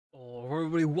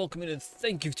everybody? Welcome in and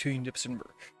thank you for tuning to episode number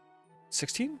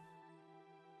 16?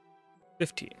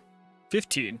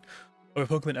 15 of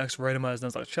Pokemon X Randomized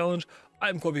Nuzlocke Challenge.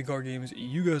 I'm Kobe Car Games.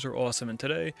 You guys are awesome, and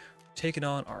today, taking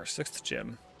on our 6th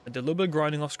gym. I did a little bit of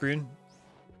grinding off screen.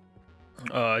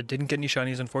 Didn't get any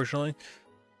shinies, unfortunately.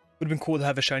 Would have been cool to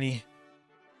have a shiny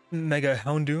Mega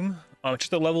Houndoom. Check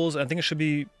the levels. I think it should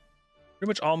be pretty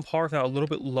much on par, if not a little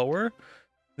bit lower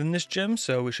than this gym,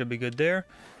 so we should be good there.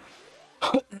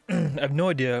 I have no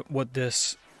idea what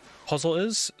this puzzle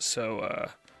is, so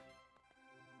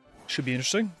should be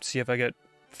interesting. See if I get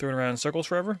thrown around in circles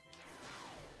forever.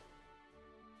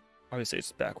 Obviously,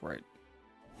 it's back right.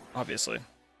 Obviously.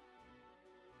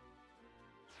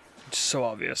 It's so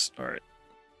obvious. Alright.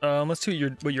 Let's see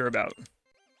what you're about.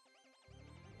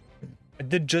 I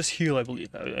did just heal, I believe.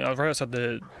 I was right outside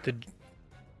the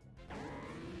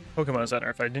Pokemon Center.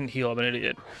 If I didn't heal, I'm an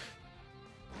idiot.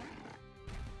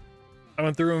 I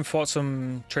went through and fought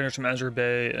some trainers from Azure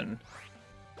Bay, and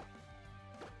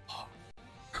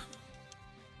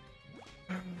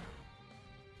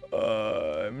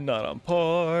I'm not on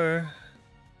par.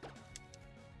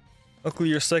 Luckily,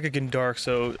 you're psychic and dark,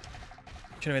 so you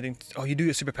can't have anything. Oh, you do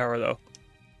get superpower though.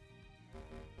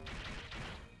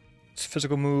 It's a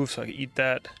physical move, so I can eat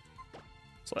that.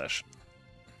 Slash.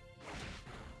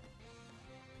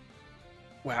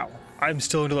 Wow, I'm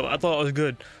still into level. I thought it was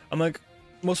good. I'm like,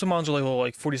 most of mines are level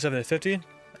like 47 to 50. I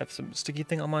have some sticky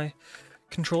thing on my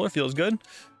controller. Feels good.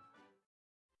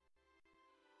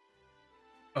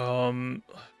 Man,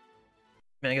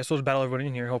 I guess we'll just battle everyone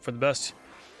in here. Hope for the best.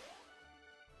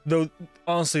 Though,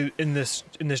 honestly, in this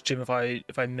gym, if I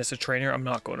miss a trainer, I'm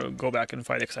not going to go back and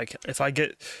fight it. Because if I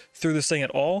get through this thing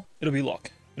at all, it'll be luck.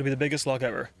 It'll be the biggest luck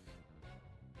ever.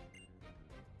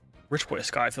 Rich boy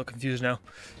Sky. I feel confused now.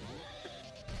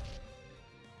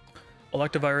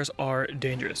 Electivires are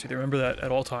dangerous. You remember that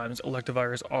at all times.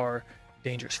 Electivires are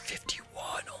dangerous.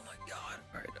 51. Oh my god.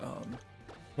 All right.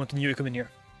 Want the new to come in here.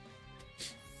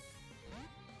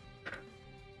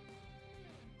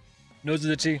 Nose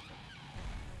is itchy.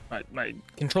 My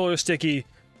controller is sticky.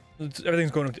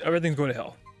 Everything's going to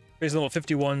hell. Base level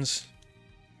 51s.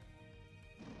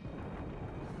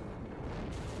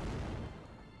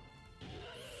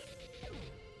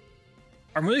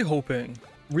 I'm really hoping.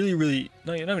 Really,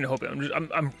 not even hoping.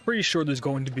 I'm pretty sure there's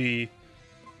going to be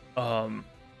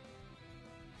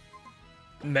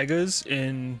megas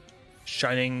in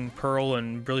Shining Pearl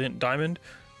and Brilliant Diamond,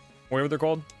 whatever they're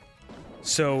called.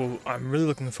 So I'm really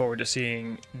looking forward to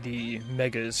seeing the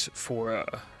megas for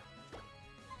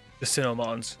the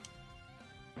Sinnomons.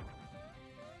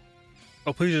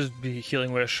 Oh, please just be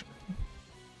Healing Wish.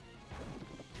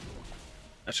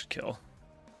 That should kill.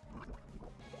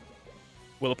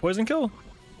 Will a poison kill?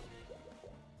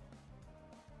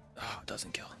 Oh, it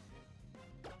doesn't kill.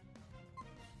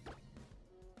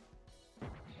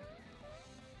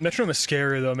 Metronome is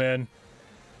scary though, man.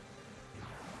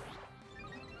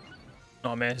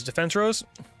 Oh man, his defense rose?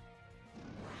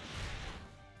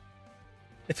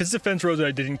 If his defense rose and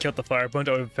I didn't kill the fire punch,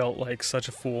 I would have felt like such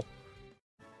a fool.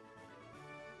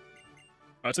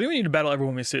 Alright, so I think we need to battle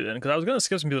everyone we see then, because I was gonna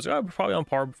skip some people. Like, oh, we're probably on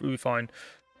par, we'll be fine.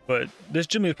 But this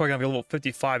gym is probably gonna be level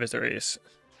 55 as their ace.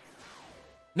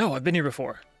 No, I've been here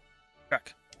before.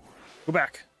 Back. Go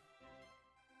back.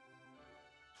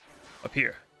 Up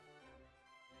here.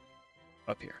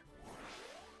 Up here.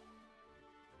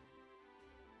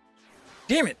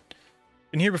 Damn it!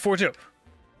 Been here before too.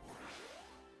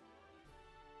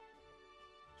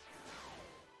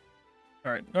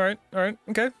 Alright,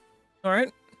 okay.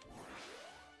 Alright.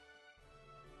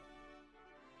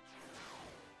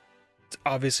 It's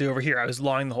obviously over here. I was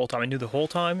lying the whole time. I knew the whole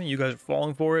time. You guys are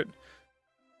falling for it.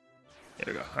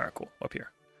 There we go. Alright, cool. Up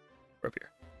here. We're up here.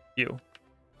 You.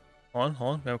 Hold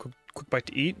on. Have a quick bite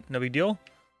to eat. No big deal.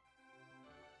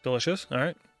 Delicious.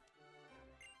 Alright.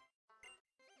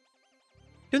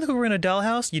 You look like we're in a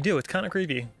dollhouse? You do. It's kind of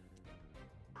creepy.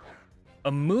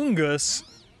 Amoongus.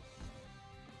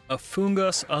 A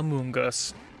fungus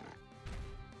Amoongus.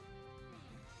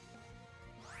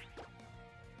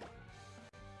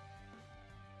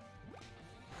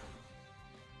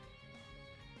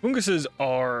 Amoonguses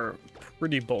are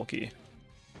pretty bulky.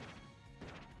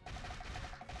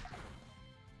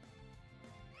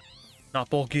 Not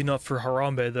bulky enough for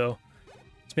Harambe, though.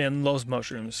 This man loves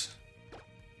mushrooms.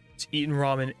 He's eating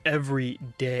ramen every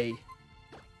day.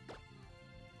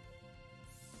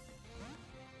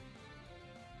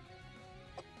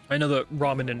 I know that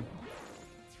ramen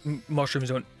and mushrooms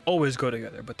don't always go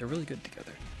together, but they're really good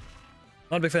together.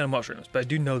 Not a big fan of mushrooms, but I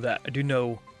do know that. I do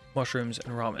know mushrooms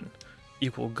and ramen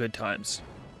equal good times.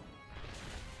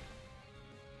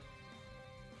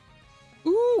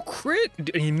 crit!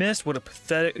 And he missed. What a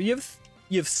pathetic. You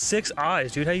have 6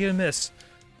 eyes, dude. How you gonna miss?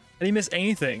 And he missed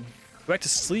anything. Go back to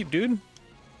sleep, dude.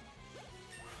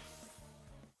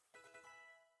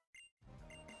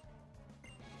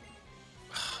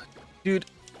 Dude,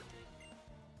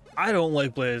 I don't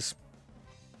like Blaze.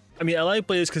 I mean, I like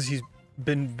Blaze because he's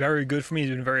been very good for me.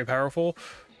 He's been very powerful.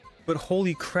 But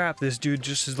holy crap, this dude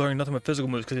just is learning nothing but physical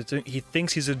moves because he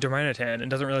thinks he's a Darmanitan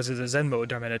and doesn't realize he's a Zen mode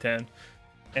Darmanitan,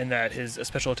 and that his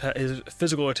special attack, his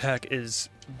physical attack, is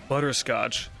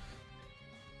butterscotch.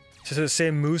 It's just the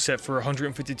same moveset for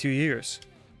 152 years.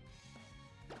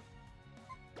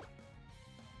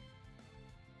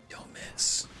 Don't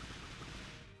miss.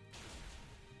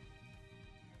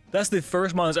 That's the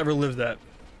first mon that's ever lived that,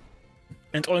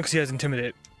 and it's only because he has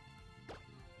Intimidate.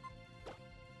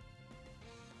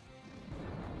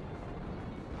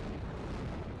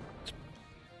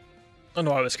 I don't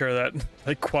know why I was scared of that.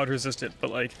 Like, quad resistant, but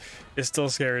like, it's still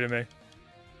scary to me.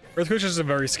 Earthquake is just a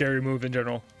very scary move in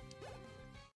general.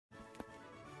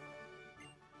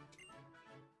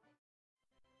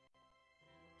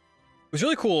 What's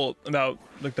really cool about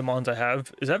like the mons I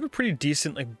have is I have a pretty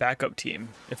decent like backup team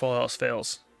if all else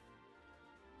fails.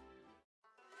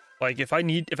 Like if I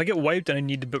get wiped and I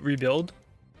need to rebuild,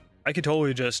 I could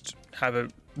totally just have a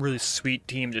really sweet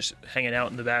team just hanging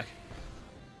out in the back.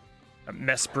 A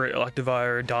Mesprit,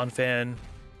 Electivire, Donphan.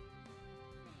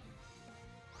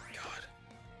 God,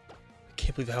 I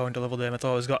can't believe how into level them. I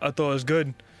thought it was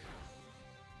good.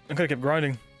 I could have kept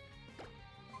grinding.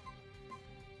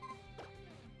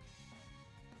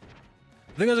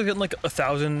 I think I was getting like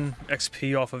 1,000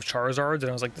 XP off of Charizards, and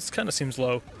I was like, this kind of seems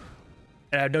low.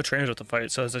 And I had no trainers with the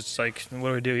fight, so I was just like, what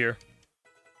do we do here?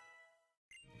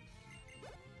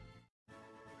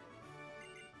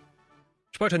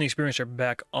 Should probably turn the experience share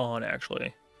back on,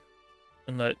 actually.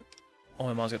 And let all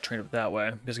my mons get trained up that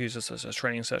way. Basically use this as a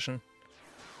training session.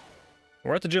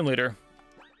 We're at the gym leader.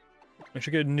 We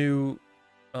should get a new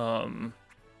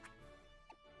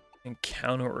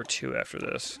encounter or 2 after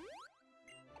this.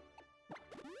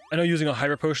 I know using a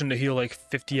hyper potion to heal like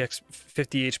 50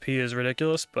 HP is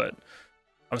ridiculous, but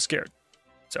I'm scared.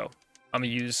 So I'm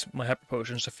gonna use my hyper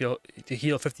potions to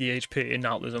heal 50 HP and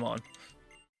not lose them on.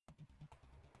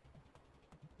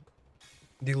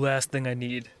 The last thing I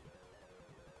need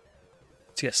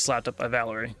to get slapped up by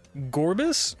Valerie.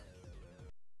 Gorbis?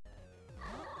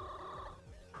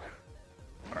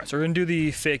 Alright, so we're gonna do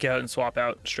the fake out and swap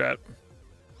out strat.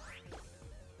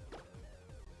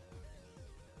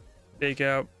 Fake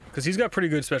out. Because he's got pretty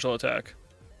good special attack.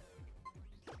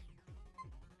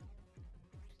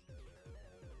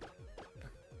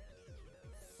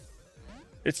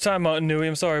 It's time, Mountain Nui.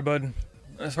 I'm sorry, bud.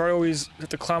 I'm sorry I always have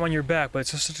to climb on your back, but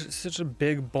it's just such a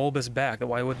big, bulbous back that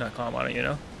why wouldn't I climb on it, you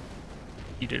know?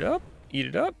 Eat it up, eat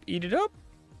it up, eat it up.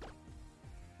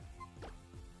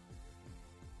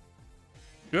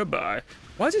 Goodbye.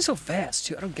 Why is he so fast,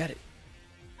 too? I don't get it.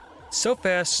 So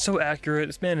fast, so accurate.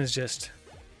 This man is just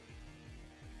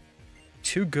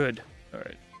too good. All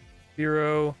right,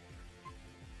 0.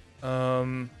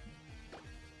 I'm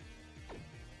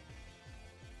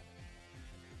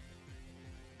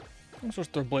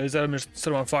supposed to throw Blaze at him and just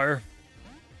set him on fire.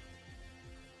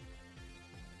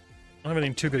 I don't have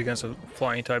anything too good against a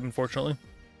flying type, unfortunately.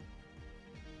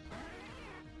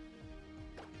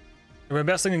 My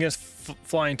best thing against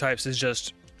flying types is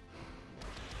just...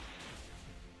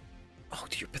 Oh,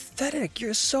 dude, you're pathetic.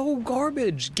 You're so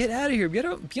garbage. Get out of here.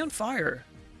 Be on fire.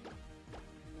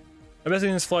 My best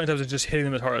thing against flying types is just hitting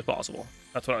them as hard as possible.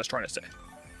 That's what I was trying to say.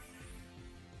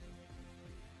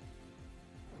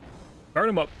 Burn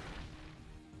him up.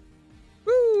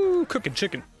 Woo! Cooking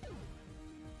chicken.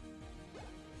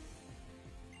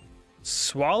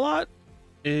 Swalot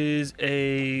is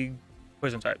a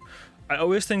poison type. I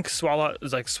always think Swalot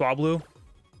is like Swablu.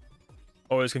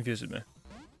 Always confuses me.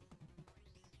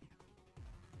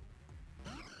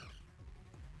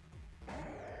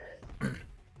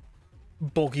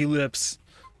 Bulky lips.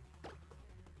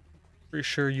 Pretty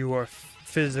sure you are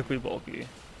physically bulky.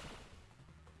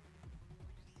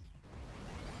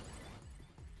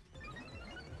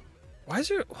 Why is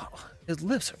your... His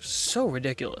lips are so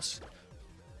ridiculous.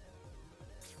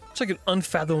 It's like an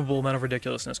unfathomable amount of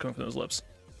ridiculousness coming from those lips.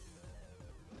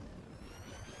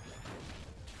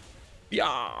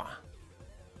 Yeah.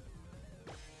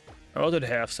 I did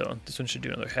half, so this one should do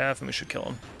another half, and we should kill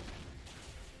him.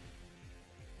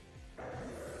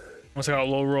 Once I got a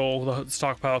low roll, the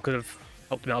stockpile could have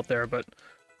helped him out there, but...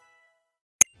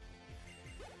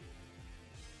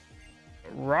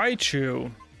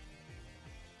 Raichu.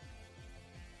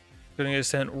 Gonna get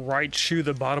sent Raichu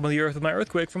the bottom of the earth with my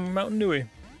earthquake from Mountain Nui.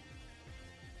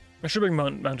 I should bring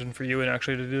Mountain for you and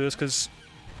actually to do this, because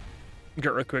you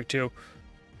get Earthquake too.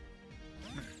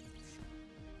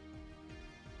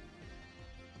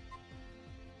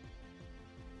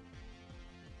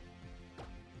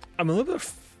 I'm a little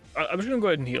bit... I'm just gonna go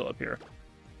ahead and heal up here.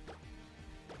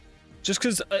 Just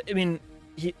because, I mean,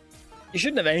 he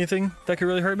shouldn't have anything that could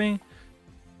really hurt me.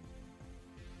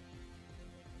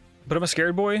 But I'm a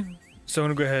scared boy, so I'm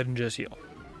gonna go ahead and just heal.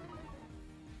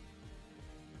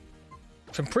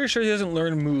 So I'm pretty sure he doesn't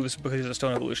learn moves because he's a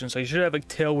stone evolution, so he should have like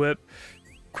Tail Whip,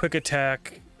 Quick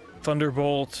Attack,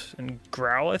 Thunderbolt, and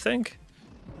Growl, I think.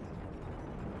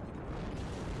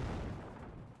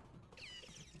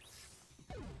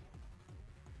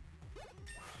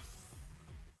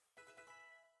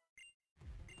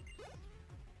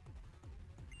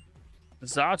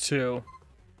 Zatu.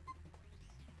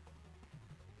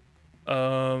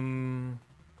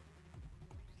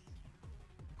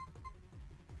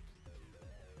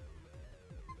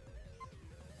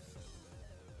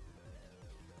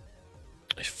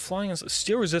 Flying is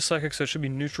Steel resist psychic, so it should be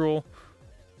neutral.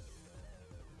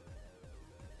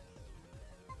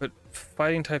 But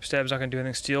fighting type stab is not gonna do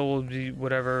anything. Steel will be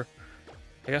whatever.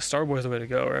 I guess Starboy's the way to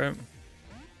go, right?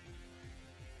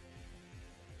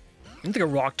 I think a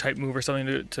rock type move or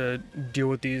something to deal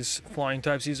with these flying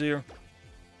types easier.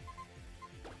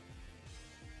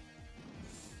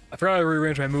 I forgot I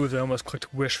rearranged my moves. I almost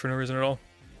clicked Wish for no reason at all.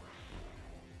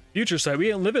 Future Sight. We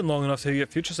ain't living long enough to get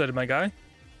Future Sighted, my guy.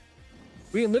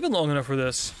 We ain't living long enough for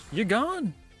this. You're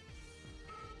gone.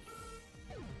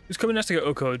 Who's coming next to get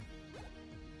O-Code?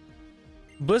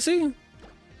 Blissey?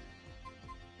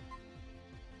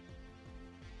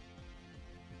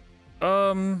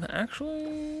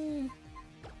 Actually...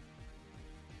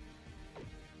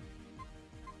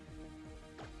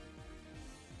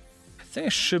 I think I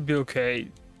should be okay.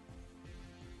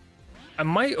 I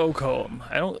might O-Code him.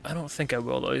 I don't think I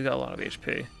will though. He's got a lot of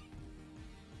HP.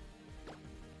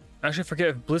 I actually forget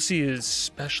if Blissey is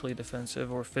specially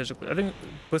defensive or physically. I think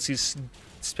Blissey's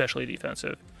specially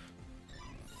defensive.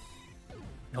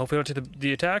 Hopefully I don't take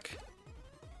the attack.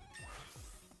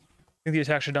 I think the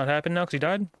attack should not happen now because he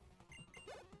died.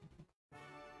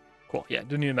 Cool, yeah,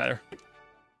 didn't even matter. I was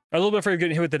a little bit afraid of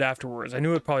getting hit with it afterwards. I knew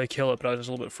it would probably kill it, but I was just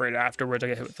a little bit afraid afterwards I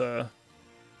get hit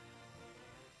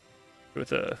with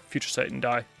the Future Sight and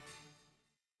die.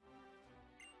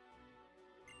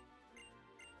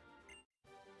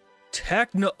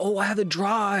 Techno. Oh, I have the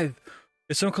drive.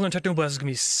 If someone can learn Techno Blast, is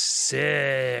gonna be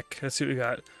sick. Let's see what we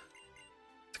got.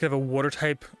 It's gonna have a water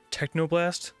type Techno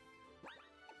Blast.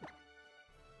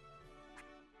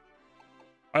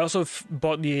 I also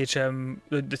bought the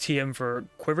the TM for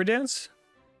Quiver Dance,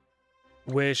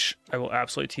 which I will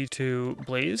absolutely T2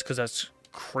 Blaze because that's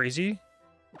crazy.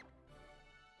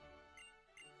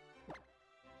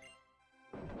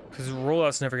 Because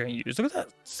rollout's never getting used. Look at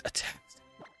that attack.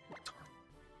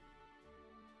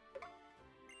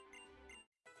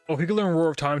 Oh, if he could learn Roar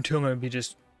of Time too, I'm gonna be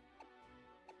just...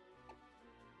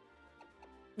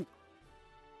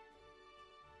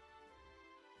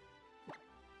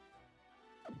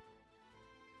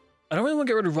 I don't really want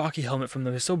to get rid of Rocky Helmet from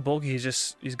them. He's so bulky,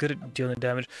 he's good at dealing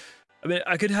damage. I mean,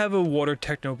 I could have a Water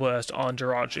Techno Blast on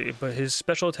Jirachi, but his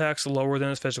special attack's lower than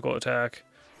his physical attack.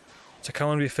 So I kinda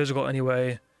wanna be physical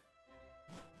anyway.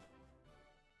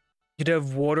 You'd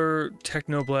have Water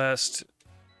Techno Blast,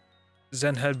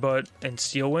 Zen Headbutt, and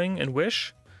Steel Wing, and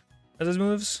Wish as his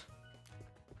moves.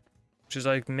 Which is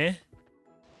like, meh.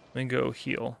 Let me go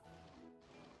heal.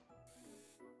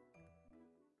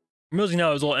 I'm realizing now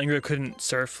I was a little angry I couldn't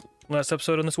surf last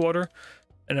episode on this water.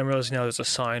 And I'm realizing now there's a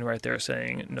sign right there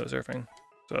saying no surfing.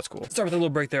 So that's cool. Let's start with a little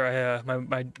break there.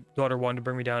 My daughter wanted to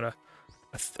bring me down a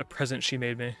present she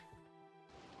made me.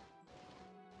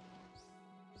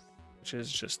 Which is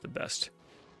just the best.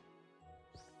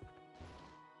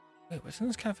 Wait, what's in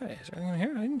this cafe? Is there anything in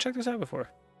here? I didn't check this out before.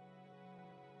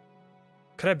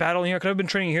 Could I battle in here? Could I have been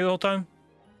training here the whole time?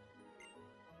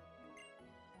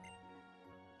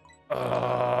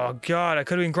 Oh, God. I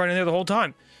could have been grinding there the whole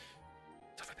time.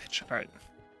 Son of a bitch. All right.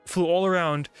 Flew all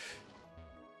around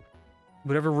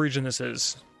whatever region this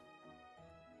is.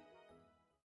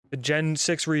 The Gen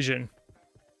 6 region.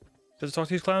 Does it talk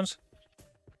to these clowns?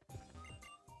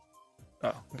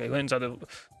 Oh, okay. Went inside the...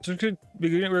 So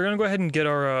we're gonna go ahead and get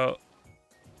our...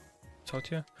 Talk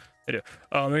to you? I do.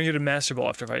 I'm gonna get a Master Ball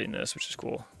after fighting this, which is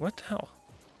cool. What the hell?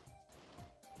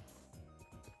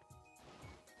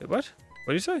 Wait, what?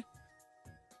 What did you say?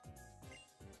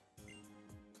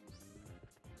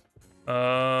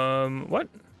 What?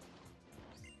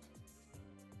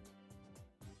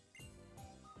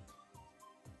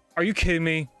 Are you kidding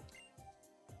me?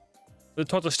 They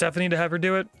talk to Stephanie to have her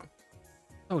do it?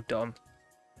 So dumb.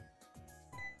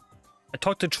 I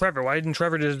talked to Trevor. Why didn't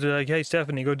Trevor just be like, hey,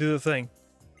 Stephanie, go do the thing?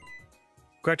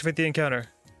 Go activate the encounter.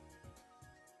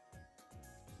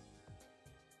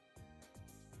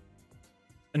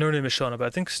 I know her name is Shauna, but I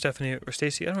think Stephanie or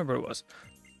Stacy, I don't remember what it was.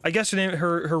 I guessed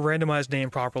her randomized name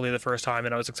properly the first time,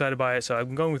 and I was excited by it, so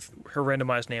I'm going with her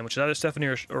randomized name, which is either Stephanie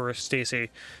or Stacy.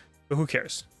 But who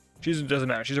cares? It doesn't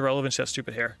matter. She's irrelevant. She has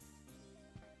stupid hair.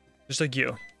 Just like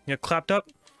you. You know, clapped up.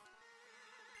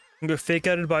 I'm gonna fake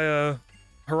outed by a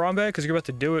Harambe because you're about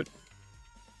to do it.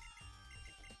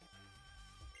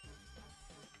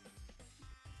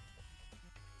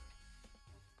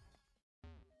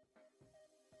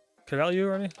 Can I value you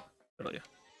already? Value.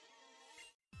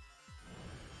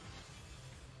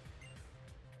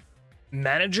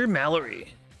 Manager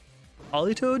Mallory.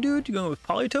 Polytoad, dude? You going with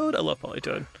Polytoad? I love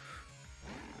Polytoad.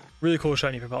 Really cool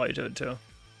shiny for Polytoad, too.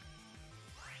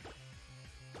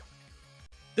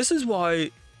 This is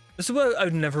what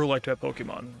I've never liked about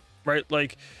Pokemon, right?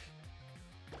 Like,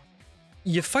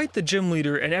 you fight the gym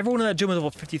leader, and everyone in that gym is level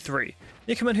 53.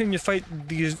 You come in here and you fight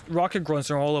these rocket grunts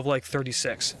that are all of like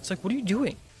 36. It's like, what are you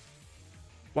doing?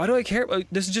 Why do I care? Like,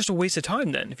 this is just a waste of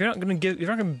time. Then, if you're not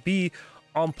gonna be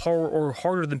on par or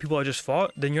harder than people I just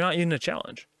fought, then you're not in a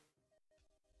challenge.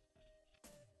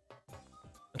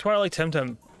 That's why I like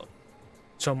Temtem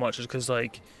so much, is because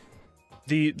like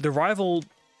the rival,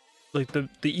 like the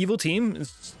evil team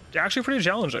is actually pretty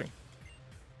challenging.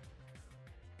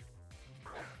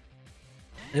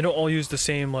 They don't all use the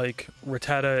same like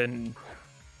Rattata and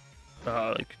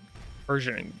like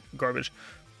Persian and garbage.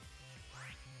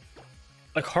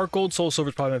 Like Heart Gold, Soul Silver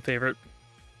is probably my favorite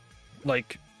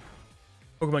like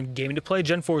Pokemon game to play.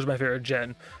 Gen 4 is my favorite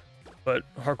gen, but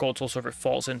Heart Gold, Soul Silver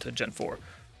falls into Gen 4.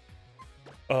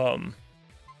 And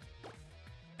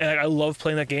I love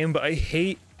playing that game, but I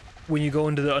hate when you go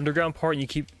into the underground part and you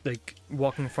keep like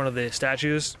walking in front of the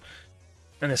statues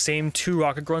and the same 2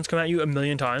 rocket grunts come at you a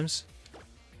million times.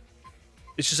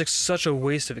 It's just like such a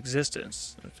waste of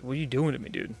existence. What are you doing to me,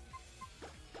 dude?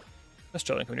 That's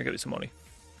Jelly, come here, get me some money.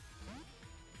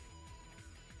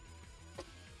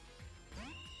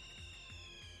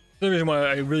 The reason why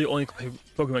I really only play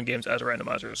Pokemon games as a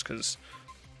randomizer is because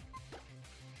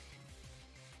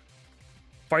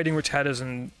fighting Rattatas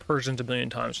and Persians a million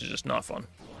times is just not fun.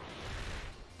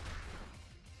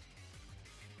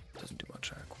 Doesn't do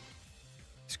much. Right?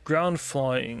 It's ground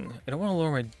flying. I don't want to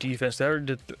lower my defense. That already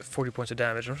did 40 points of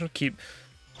damage. I'm just gonna keep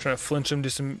trying to flinch him, do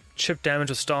some chip damage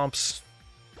with stomps.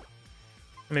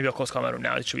 Maybe I'll close combat him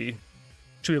now. He should be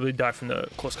able to die from the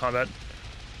close combat.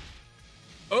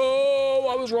 Oh,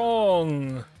 I was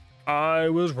wrong. I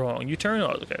was wrong. You turn.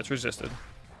 Oh, okay, it's resisted.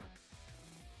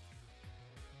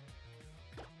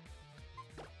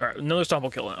 All right, another stomp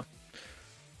will kill now.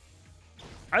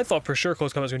 I thought for sure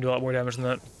close combat was gonna do a lot more damage than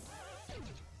that.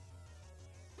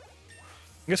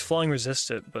 I guess flying resists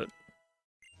it, but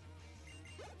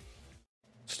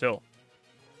still.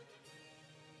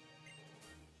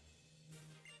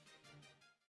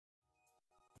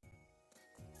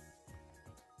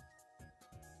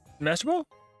 Master Ball?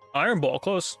 Iron Ball,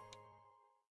 close.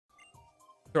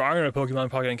 Throw iron at a Pokemon,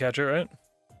 probably gonna catch it, right?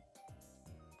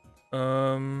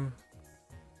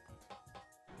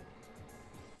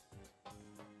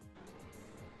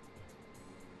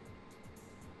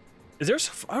 Is there?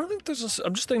 I don't think there's a.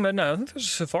 I'm just thinking about it now. I don't think there's a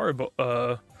Safari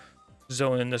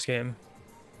zone in this game.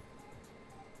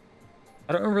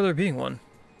 I don't remember there being one.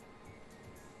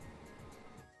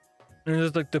 And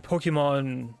there's like the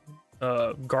Pokemon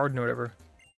garden or whatever.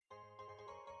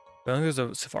 I don't think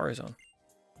there's a Safari zone.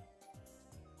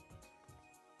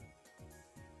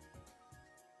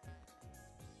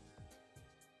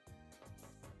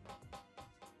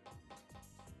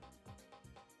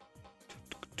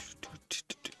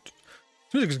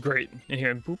 This music is great in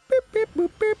here. Boop, beep,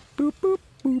 boop, beep, boop, boop,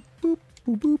 boop, boop,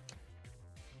 boop, boop.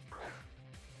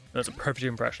 That's a perfect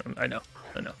impression. I know.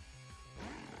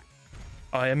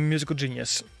 I am a musical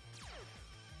genius.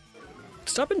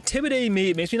 Stop intimidating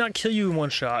me. It makes me not kill you in one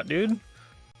shot, dude.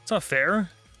 It's not fair.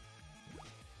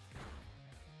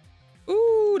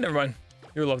 Ooh, never mind.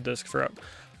 Your love disc.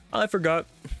 I forgot.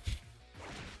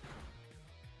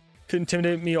 Could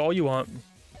intimidate me all you want,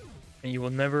 and you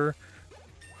will never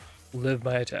live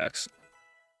my attacks.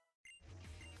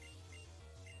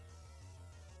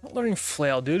 I'm not learning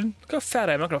flail, dude. Look how fat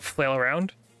I am. I'm not gonna flail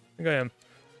around. I think I am.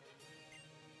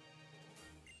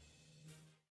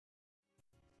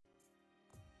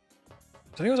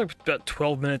 I think it was like about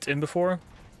 12 minutes in before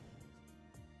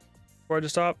I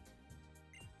just stop.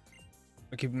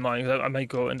 But keep in mind, I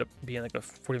might end up being like a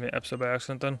 40-minute episode by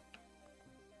accident then.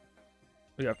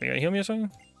 What do you got? You gonna heal me or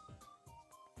something?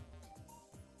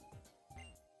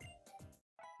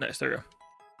 Nice, there we go.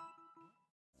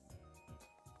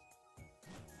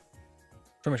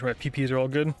 Try to make sure my PPs are all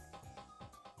good.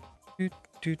 Doot,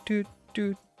 doot, doot,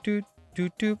 doot, doot,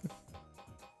 doot, doot.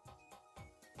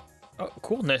 Oh,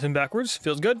 cool. Nice and backwards.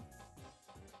 Feels good.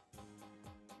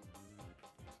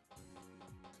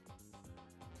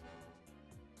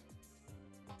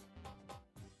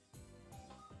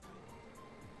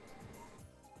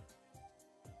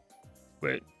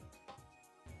 Wait.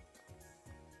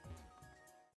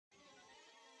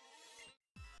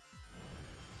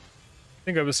 I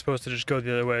think I was supposed to just go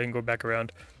the other way and go back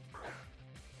around.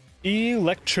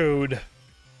 Electrode.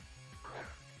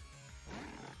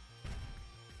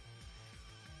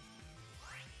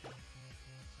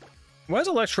 Why is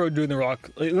Electrode doing the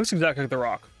rock? It looks exactly like the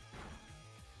rock.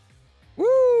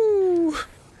 Woo!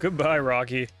 Goodbye,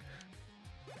 Rocky.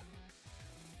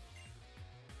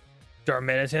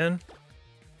 Darmanitan.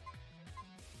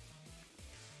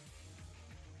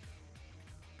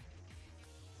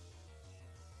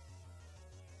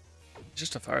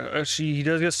 Just a fire. Actually, he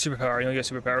does get superpower. He only gets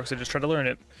superpower because I just tried to learn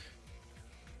it.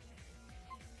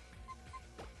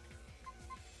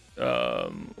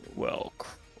 Well,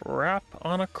 crap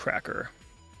on a cracker.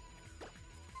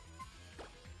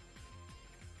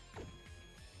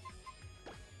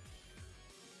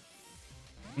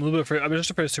 I'm a little bit afraid. I'm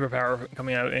just afraid of superpower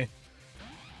coming out at me.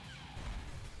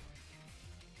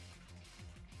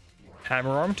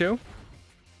 Hammer arm too.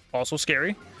 Also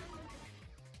scary.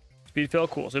 Speed fail,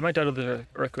 cool. So it might die to the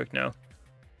earthquake now.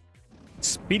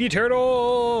 Speedy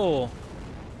turtle!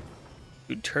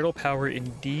 Dude, turtle power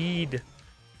indeed.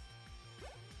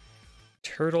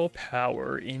 Turtle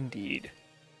power indeed.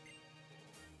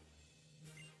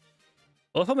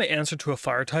 I love how my answer to a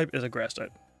fire type is a grass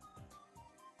type.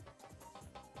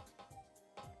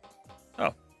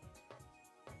 Oh.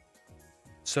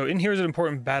 So in here is an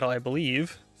important battle, I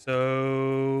believe.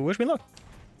 So wish me luck.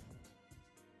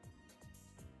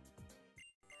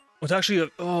 It's actually a,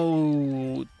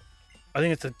 oh, I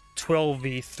think it's a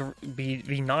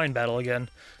 12v9 battle again.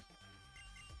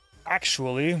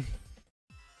 Actually,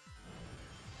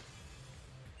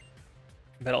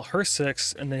 battle her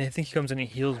 6, and then I think he comes in and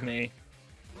heals me,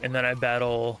 and then I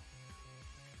battle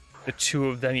the 2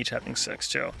 of them each having 6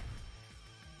 too.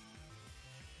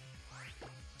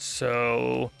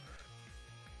 So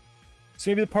it's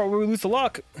maybe the part where we lose the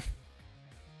luck.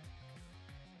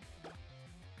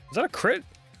 Is that a crit?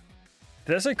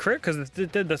 Did I say crit? Because if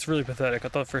it did, that's really pathetic. I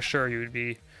thought for sure you would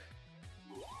be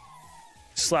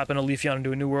slapping a Leafeon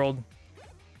into a new world.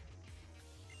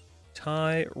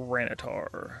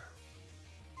 Tyranitar.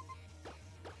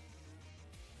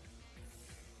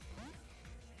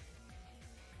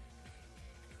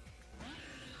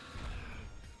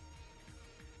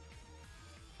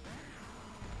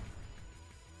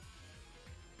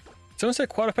 Someone said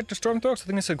quad effective storm throw? So I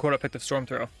think I said quad effective storm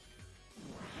throw.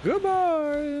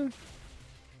 Goodbye!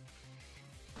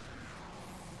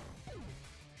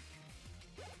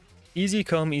 Easy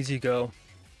come, easy go.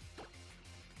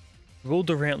 Roll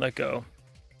Durant, let go.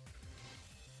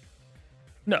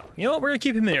 No, you know what? We're gonna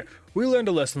keep him in here. We learned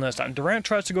a lesson last time. Durant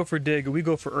tries to go for dig, we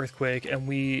go for earthquake, and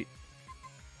we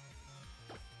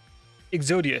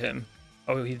Exodia him.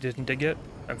 Oh, he didn't dig yet?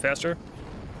 I'm faster?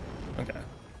 Okay.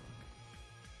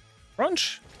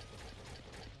 Crunch?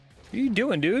 What are you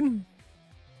doing, dude? You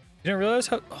didn't realize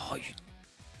how... Oh, you...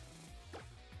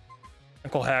 I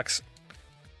call hacks.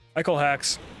 I call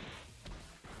hacks.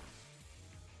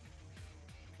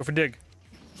 Go for dig.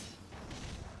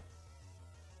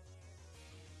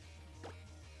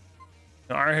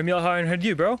 No, Ironhead me, I'll Ironhead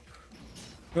you, bro.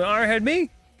 You want Ironhead me?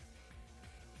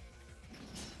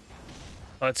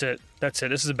 Oh, that's it. That's it.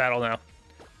 This is a battle now.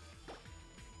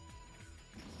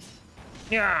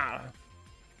 Yeah.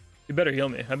 You better heal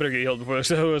me. I better get healed before this.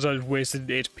 Otherwise I wasted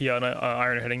HP on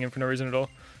Ironheading him for no reason at all.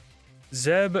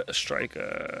 Zeb Strike.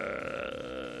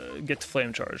 Get to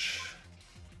Flame Charge.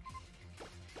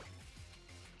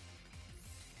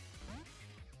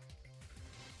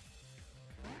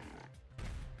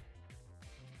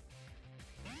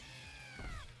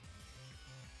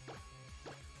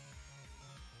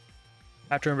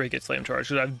 After remember he gets Flame Charge,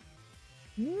 because I've...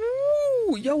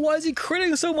 Woo! Yo, why is he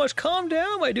critting so much? Calm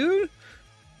down, my dude.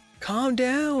 Calm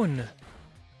down.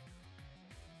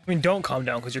 I mean, don't calm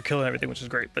down because you're killing everything, which is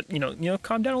great. But you know,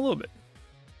 calm down a little bit.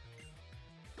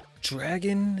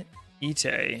 Dragon Ite.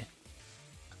 I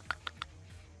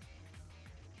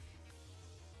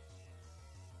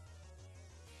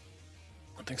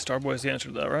think Starboy is the answer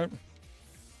to that, right?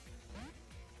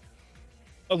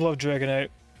 I love Dragonite.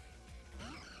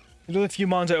 There's only a few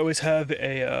mons I always have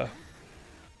a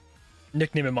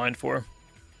nickname in mind for.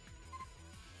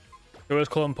 I always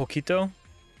call him Poquito.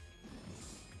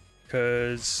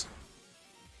 Because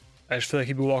I just feel like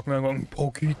he'd be walking around going,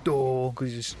 Poquito,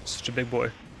 because he's such a big boy.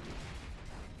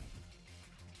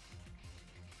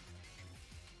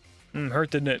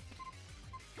 Hurt, didn't it?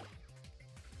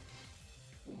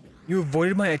 You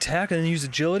avoided my attack and then used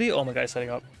agility? Oh my god, he's setting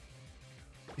up.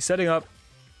 He's setting up.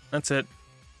 That's it.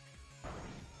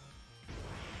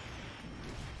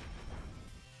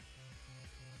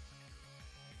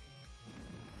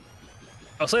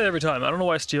 I'll say it every time. I don't know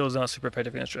why steel is not super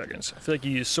effective against dragons. I feel like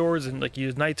you use swords and like you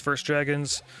use knights versus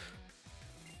dragons.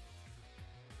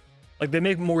 Like they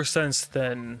make more sense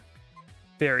than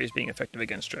fairies being effective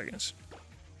against dragons.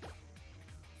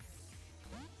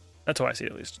 That's how I see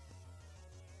it, at least.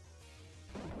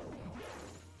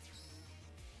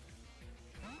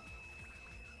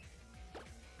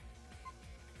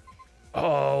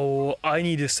 Oh, I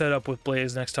need to set up with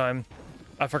Blaze next time.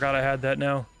 I forgot I had that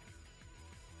now.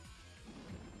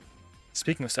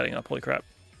 Speaking of setting up, holy crap.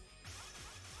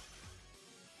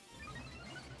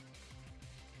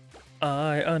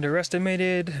 I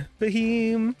underestimated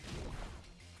Beheem.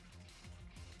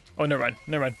 Oh, never mind.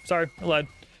 Never mind. Sorry, I lied.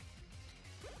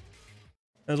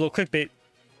 There's a little clickbait.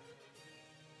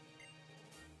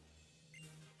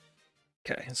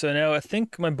 Okay, so now I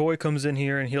think my boy comes in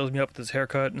here and heals me up with his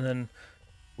haircut, and then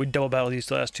we double battle these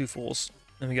last two fools,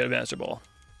 and we get a Master Ball.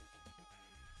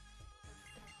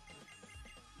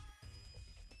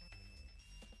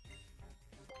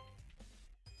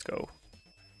 Let's go.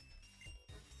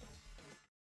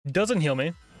 Doesn't heal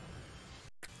me.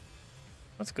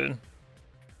 That's good.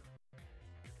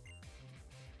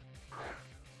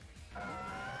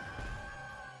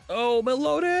 Oh,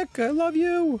 Melodic! I love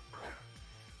you!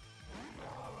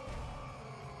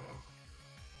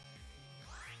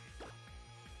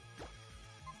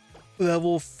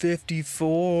 Level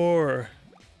 54.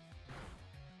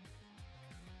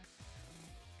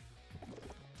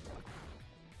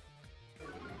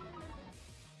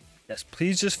 Yes,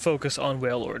 please just focus on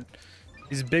Wailord.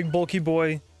 He's a big, bulky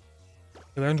boy.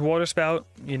 He learns Water Spout,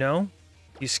 you know?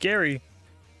 He's scary.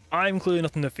 I'm clearly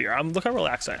nothing to fear. Look how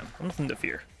relaxed I am. I'm nothing to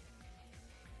fear.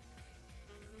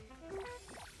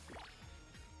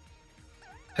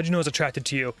 How'd you know I was attracted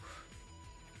to you?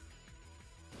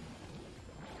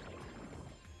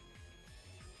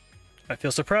 I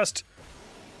feel suppressed.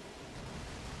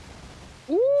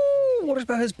 Ooh, Water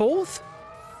Spout has both?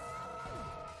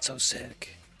 So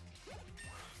sick.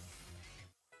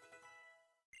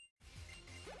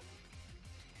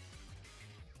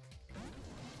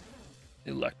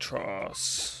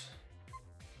 Electros.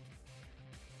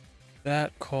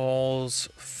 That calls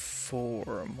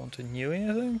for Montanui,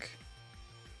 I think.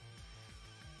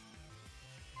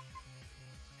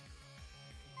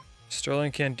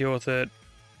 Sterling can't deal with it.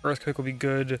 Earthquake will be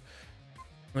good.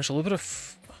 I'm a little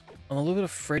bit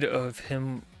afraid of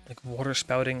him like water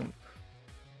spouting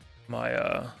my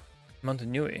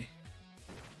Montanui.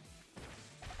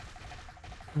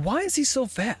 Why is he so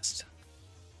fast?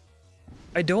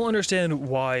 I don't understand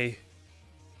why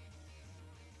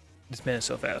this man is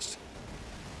so fast.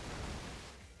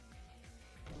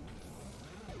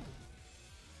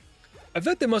 I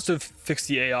feel like they must have fixed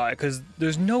the AI, because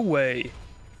there's no way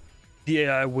the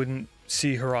AI wouldn't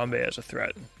see Harambe as a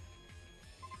threat.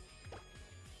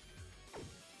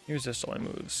 Here's this all my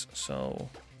moves, so...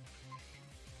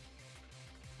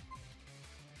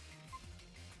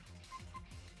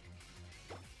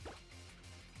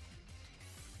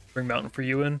 Bring Mountain for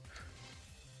you in.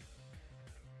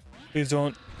 Please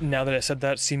don't, now that I said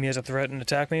that, see me as a threat and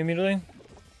attack me immediately.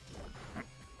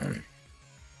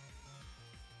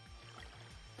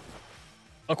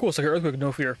 Oh cool, it's like an earthquake,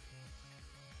 no fear.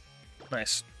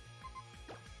 Nice.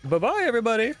 Bye-bye,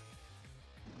 everybody!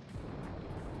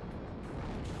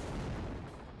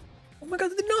 Oh my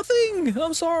god, I did nothing!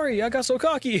 I'm sorry, I got so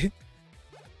cocky!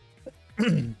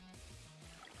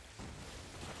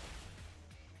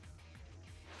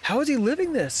 How is he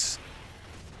living this?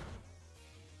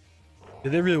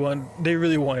 They really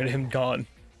wanted him gone.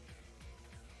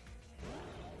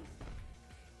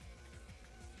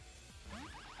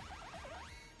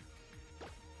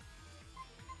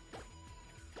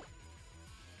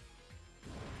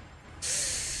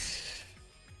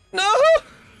 No!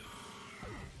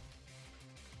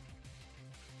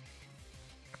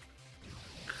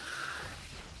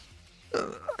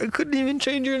 I couldn't even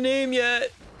change your name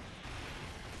yet.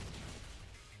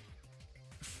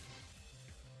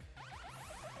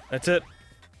 That's it.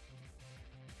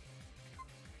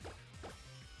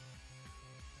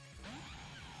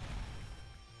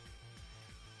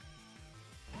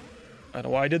 I don't know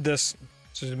why I did this.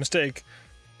 This is a mistake.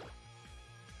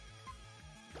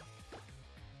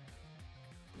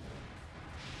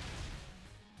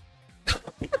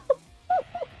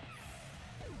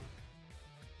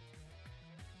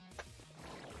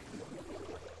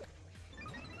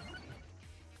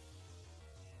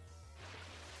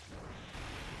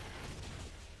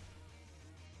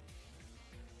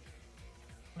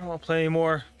 want to play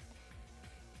anymore.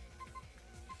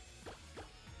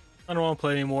 I don't want to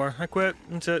play anymore. I quit.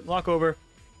 That's it. Lock over.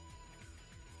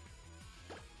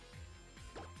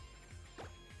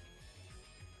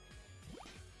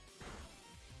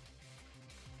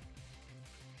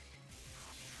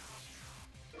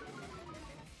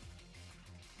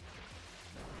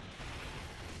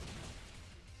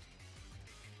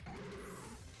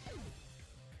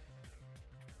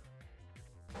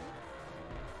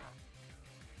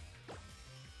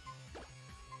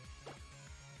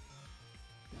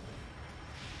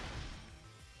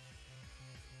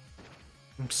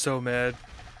 I'm so mad.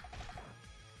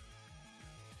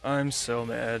 I'm so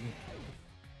mad.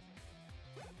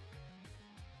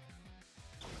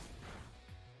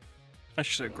 I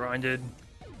should have grinded.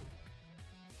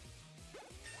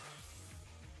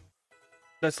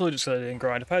 That's literally just 'cause I didn't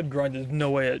grind. If I had grinded, there's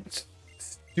no way a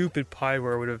stupid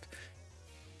Pyware would have.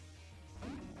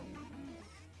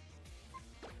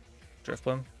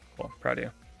 Driftbloom? Cool. Proud of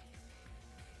you.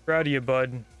 Proud of you,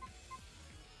 bud.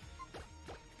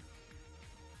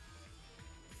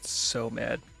 So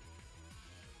mad.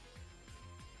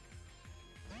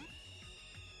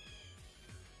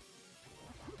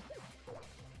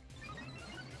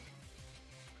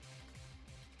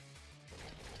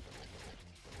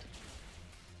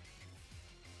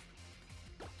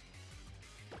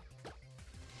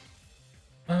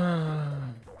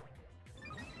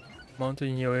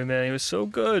 Mountain Yui, man, he was so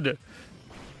good.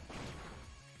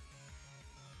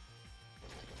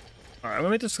 Alright, I'm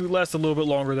gonna make this last a little bit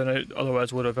longer than I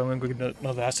otherwise would have. I'm gonna get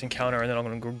another last encounter and then I'm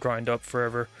gonna go grind up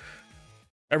forever.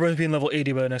 Everyone's being level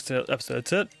 80 by the next episode.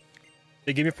 That's it.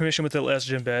 They gave me permission with the last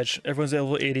gym badge. Everyone's at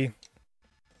level 80.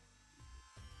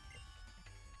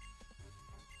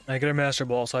 I get a Master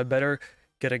Ball, so I better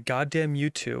get a goddamn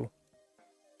Mewtwo.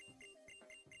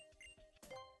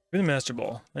 Give me the Master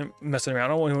Ball. I'm messing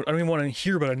around. I don't even want to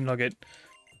hear about a Nugget.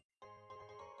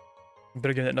 I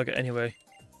better get that Nugget anyway.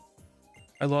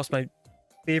 I lost my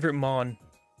favorite Mon.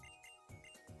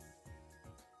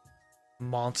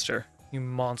 Monster. You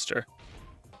monster.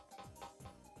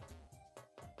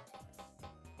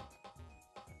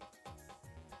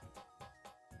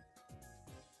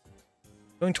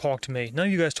 Don't talk to me. None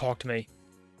of you guys talk to me.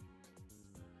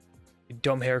 You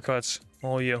dumb haircuts.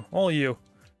 All of you. All of you.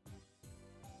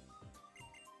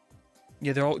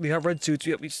 Yeah, they have red suits.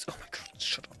 Yeah, oh my god.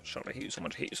 Shut up. Shut up. I hate you so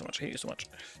much. I hate you so much. I hate you so much.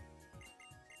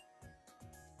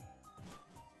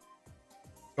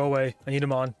 Go away. I need a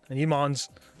Mon. I need Mons.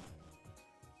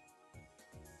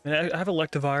 I have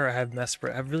Electivire. I have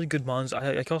Mesprit. I have really good Mons.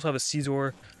 I can also have a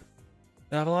Caesar.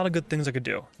 I have a lot of good things I could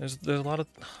do. There's a lot of...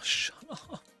 Oh, shut up.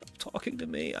 Stop talking to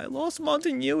me. I lost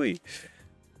Montanui.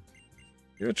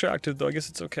 You're attractive, though. I guess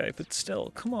it's okay. But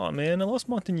still, come on, man. I lost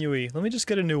Montanui. Let me just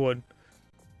get a new one.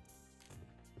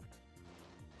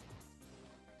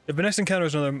 If the next encounter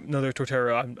is another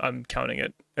Torterra, I'm counting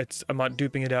it. I'm not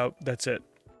duping it out. That's it.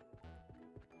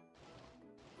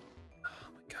 Oh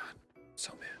my god,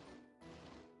 so mad.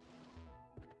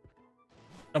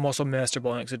 I'm also Master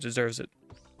Balling because it deserves it.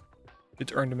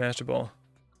 It's earned a Master Ball.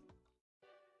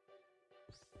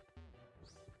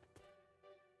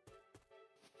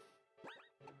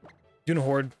 Doing a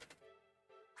horde.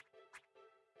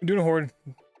 I'm doing a horde.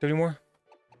 Do you have any more?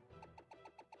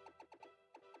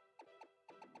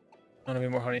 I don't have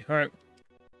any more honey. Alright.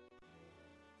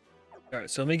 Alright,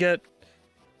 so let me get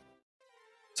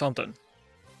something.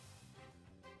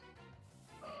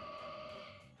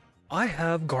 I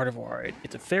have Gardevoir.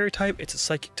 It's a fairy type, it's a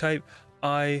psychic type.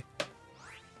 I'm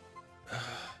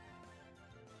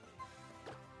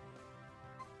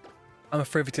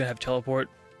afraid it's gonna have teleport.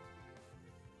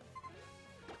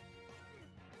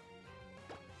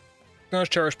 I'm gonna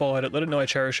cherish ball at it. Let it know I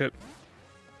cherish it.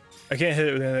 I can't hit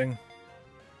it with anything.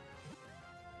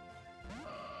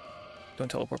 Don't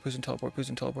teleport, please don't teleport, please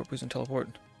don't teleport, please don't teleport.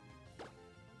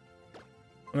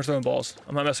 I'm just throwing balls.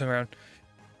 I'm not messing around.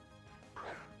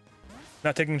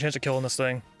 Not taking a chance of killing this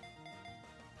thing.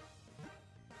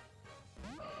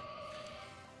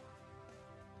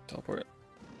 Teleport.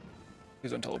 Please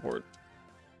don't teleport.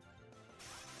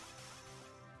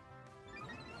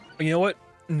 You know what?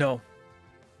 No.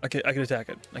 I can attack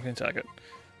it. I can attack it.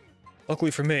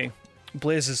 Luckily for me,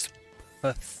 Blaze's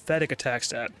pathetic attack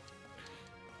stat.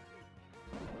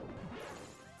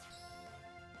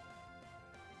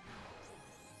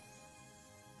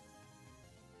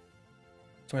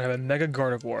 So I'm gonna have a Mega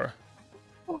Gardevoir.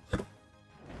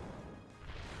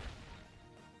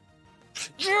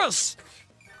 Yes!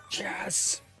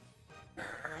 Yes!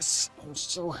 Yes! I'm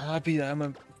so happy that I'm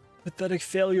a pathetic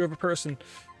failure of a person.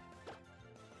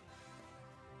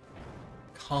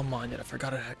 Calm on, yet I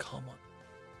forgot I had Calm on.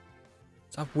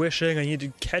 Stop wishing. I need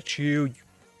to catch you. You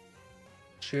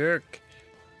jerk.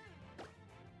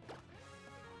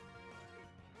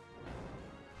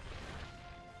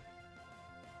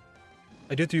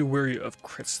 I do have to be wary of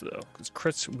crits though, because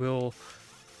crits will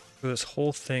throw this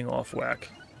whole thing off whack.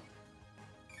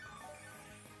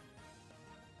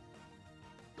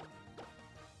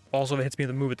 Also, if it hits me in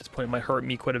the move at this point, it might hurt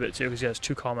me quite a bit too, because he has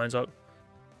 2 calm mines up.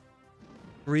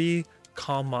 3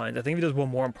 calm mines. I think if he does one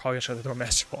more, I'm probably gonna try to throw a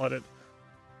master ball at it.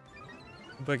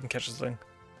 But I can catch this thing.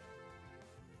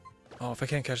 Oh, if I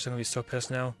can't catch this thing, I'm gonna be so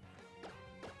pissed now.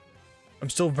 I'm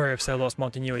still very upset I lost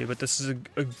Montagnui, but this is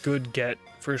a good get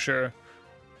for sure.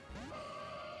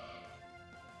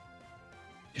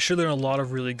 You should learn a lot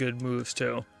of really good moves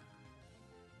too.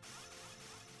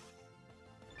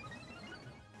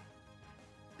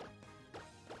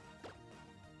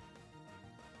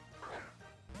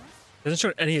 Doesn't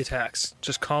show any attacks.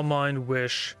 Just Calm Mind,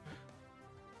 Wish,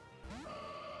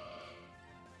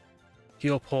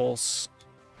 Heal Pulse.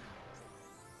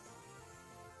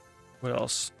 What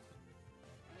else?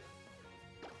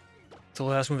 The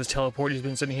last move is Teleport. He's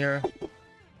been sitting here.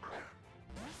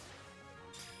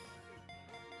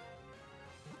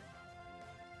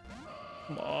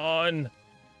 Come on.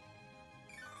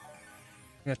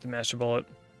 I have to Master Ball it.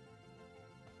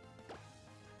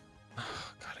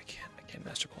 Oh, God, I can't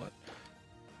Master Ball it.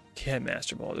 Can't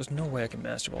Master Ball it. There's no way I can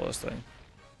Master Ball this thing.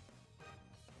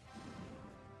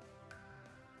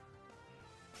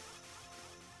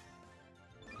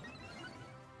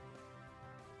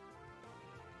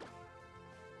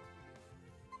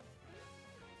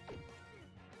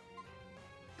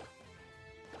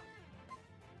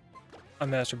 I'm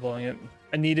Master Balling it.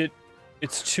 I need it.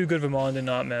 It's too good of a mon to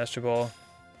not Master Ball.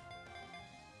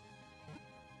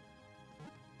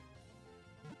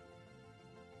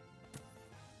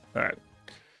 Alright.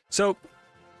 So,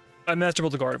 I Master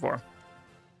Balled the Gardevoir.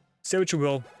 Say what you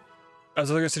will. I was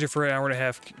either going to sit here for an hour and a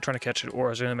half trying to catch it, or I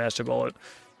was going to Master Ball it.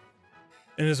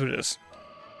 And it is what it is.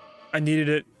 I needed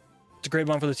it. It's a great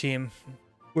mon for the team.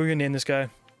 We're going to name this guy.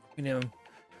 We name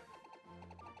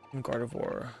him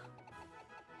Gardevoir.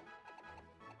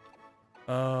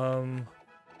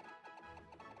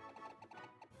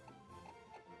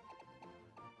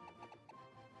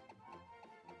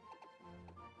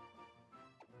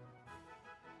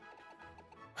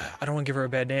 I don't want to give her a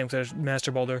bad name because I just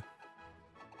Master Balled her.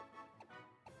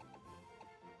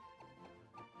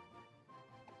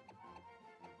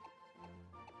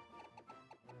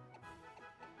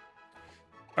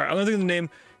 Alright, I'm gonna think of the name,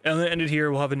 and I'm gonna end it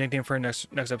here. We'll have a nickname for our next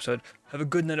episode. Have a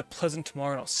good night, a pleasant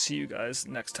tomorrow, and I'll see you guys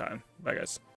next time. Bye, guys.